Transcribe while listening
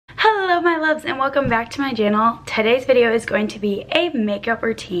loves, and welcome back to my channel. Today's video is going to be a makeup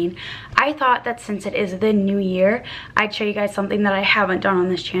routine. I thought that since it is the new year, I'd show you guys something that I haven't done on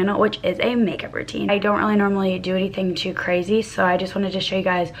this channel, which is a makeup routine. I don't really normally do anything too crazy, so I just wanted to show you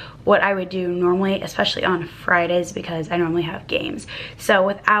guys what I would do normally, especially on Fridays because I normally have games. So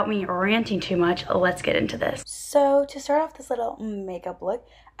without me ranting too much, let's get into this. So to start off this little makeup look,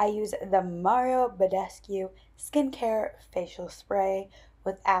 I use the Mario Badescu Skincare Facial Spray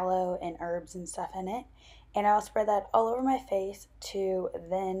with aloe and herbs and stuff in it, and I'll spread that all over my face to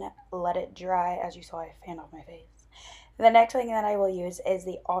then let it dry. As you saw, I fanned off my face. The next thing that I will use is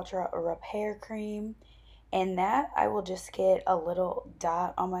the Ultra Repair Cream, and that I will just get a little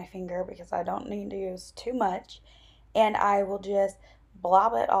dot on my finger because I don't need to use too much, and I will just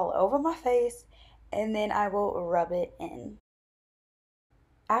blob it all over my face, and then I will rub it in.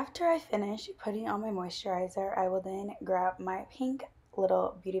 After I finish putting on my moisturizer, I will then grab my pink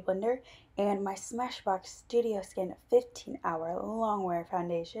little beauty blender and my Smashbox Studio Skin 15-hour long wear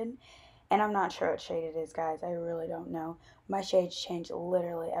foundation, and I'm not sure what shade it is, guys. I really don't know. My shades change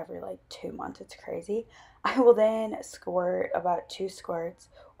literally every like 2 months. It's crazy. I will then squirt about 2 squirts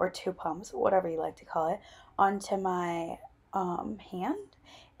or 2 pumps, whatever you like to call it, onto my hand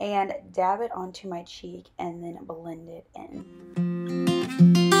and dab it onto my cheek and then blend it in.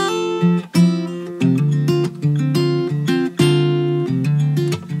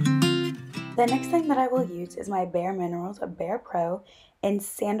 The next thing that I will use is my Bare Minerals Bare Pro in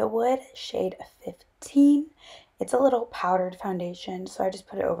Sandalwood shade 15. It's a little powdered foundation, so I just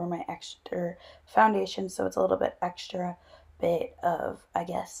put it over my extra foundation, so it's a little bit extra bit of, I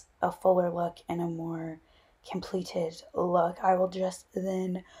guess, a fuller look and a more completed look. I will just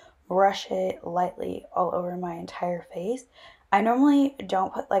then brush it lightly all over my entire face. I normally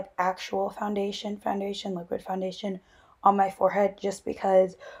don't put like actual foundation, liquid foundation on my forehead just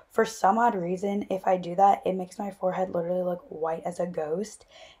because for some odd reason, if I do that, it makes my forehead literally look white as a ghost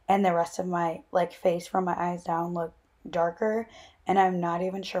and the rest of my like face from my eyes down look darker, and I'm not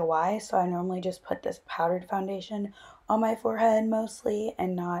even sure why. So I normally just put this powdered foundation on my forehead mostly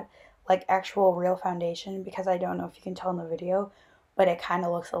and not like actual real foundation, because I don't know if you can tell in the video, but it kind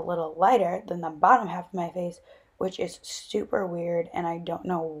of looks a little lighter than the bottom half of my face, which is super weird, and I don't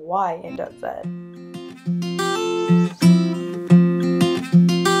know why it does that.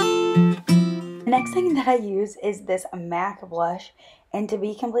 The next thing that I use is this MAC blush, and to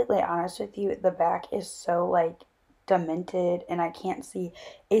be completely honest with you, the back is so like demented and I can't see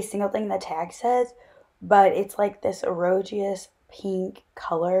a single thing the tag says, but it's like this rosiest pink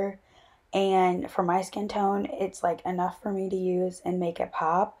color, and for my skin tone it's like enough for me to use and make it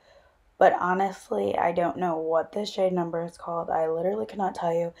pop. But honestly, I don't know what this shade number is called. I literally cannot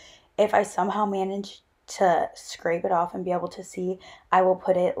tell you. If I somehow manage to scrape it off and be able to see, I will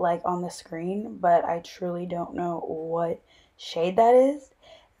put it like on the screen, but I truly don't know what shade that is.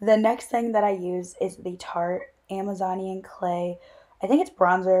 The next thing that I use is the Tarte Amazonian Clay, I think it's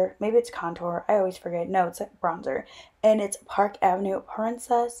bronzer, maybe it's contour, I always forget. No, it's a bronzer, and it's Park Avenue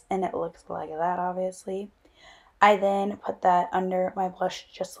Princess, and it looks like that, obviously. I then put that under my blush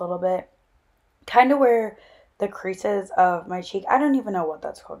just a little bit, kind of where the creases of my cheek. I don't even know what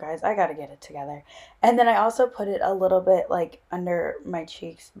that's called, guys. I gotta get it together. And then I also put it a little bit like under my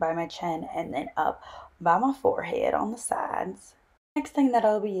cheeks by my chin and then up by my forehead on the sides. Next thing that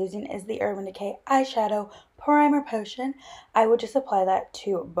I'll be using is the Urban Decay Eyeshadow Primer Potion. I will just apply that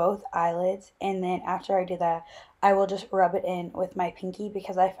to both eyelids, and then after I do that, I will just rub it in with my pinky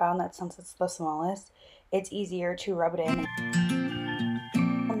because I found that since it's the smallest, it's easier to rub it in.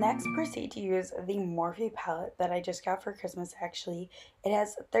 I'll next proceed to use the Morphe palette that I just got for Christmas. Actually, it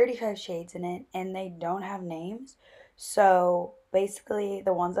has 35 shades in it and they don't have names. So basically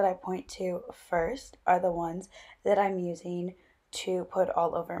the ones that I point to first are the ones that I'm using to put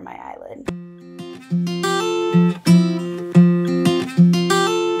all over my eyelid.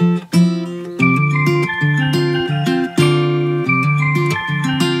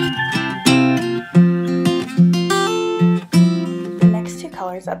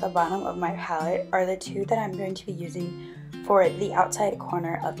 At the bottom of my palette are the two that I'm going to be using for the outside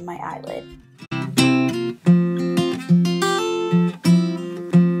corner of my eyelid.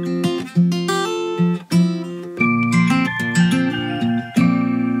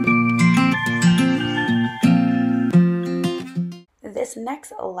 This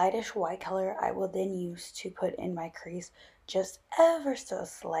next lightish white color I will then use to put in my crease just ever so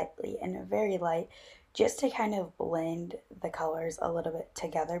slightly and very light, just to kind of blend the colors a little bit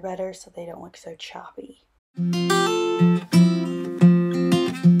together better so they don't look so choppy.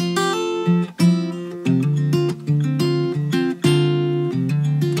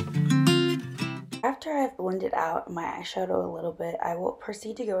 I've blended out my eyeshadow a little bit, I will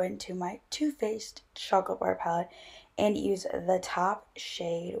proceed to go into my Too Faced Chocolate Bar palette and use the top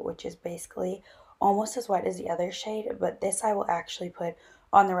shade, which is basically almost as white as the other shade, but this I will actually put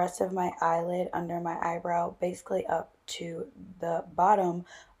on the rest of my eyelid, under my eyebrow, basically up to the bottom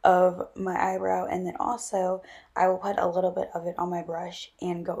of my eyebrow. And then also I will put a little bit of it on my brush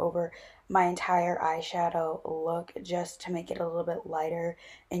and go over my entire eyeshadow look just to make it a little bit lighter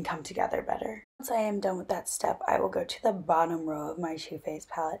and come together better. Once I am done with that step, I will go to the bottom row of my Too Faced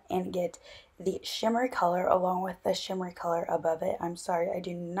palette and get the shimmery color along with the shimmery color above it. I'm sorry, I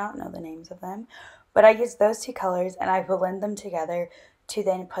do not know the names of them, but I use those two colors and I blend them together to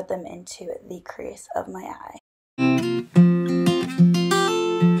then put them into the crease of my eye.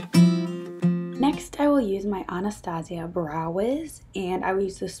 Next, I will use my Anastasia Brow Wiz, and I will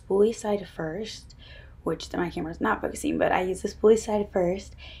use the spoolie side first, which my camera's not focusing, but I use the spoolie side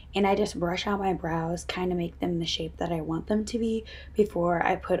first, and I just brush out my brows, kind of make them the shape that I want them to be before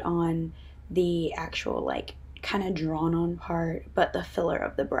I put on the actual, like, kind of drawn on part, but the filler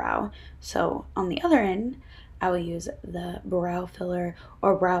of the brow. So on the other end, I will use the brow filler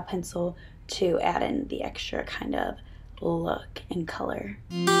or brow pencil to add in the extra kind of look and color.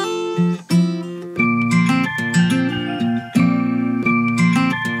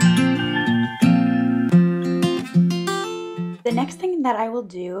 The next thing that I will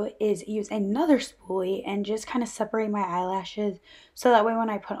do is use another spoolie and just kind of separate my eyelashes so that way when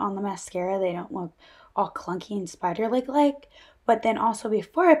I put on the mascara they don't look all clunky and spider like. But then also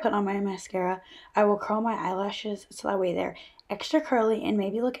before I put on my mascara, I will curl my eyelashes so that way they're extra curly and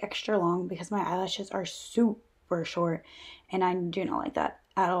maybe look extra long, because my eyelashes are super short and I do not like that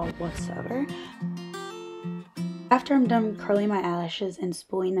at all whatsoever. After I'm done curling my eyelashes and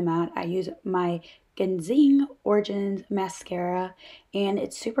spooling them out, I use my Genzing Origins mascara, and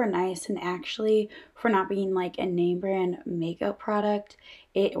it's super nice, and actually for not being like a name brand makeup product,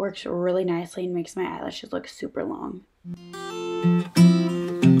 it works really nicely and makes my eyelashes look super long.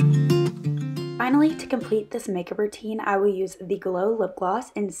 Finally, to complete this makeup routine, I will use the Glow Lip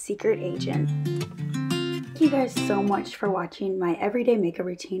Gloss in Secret Agent. Thank you guys so much for watching my everyday makeup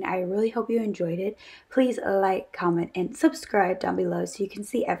routine. I really hope you enjoyed it. Please like, comment, and subscribe down below so you can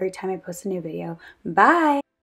see every time I post a new video. Bye!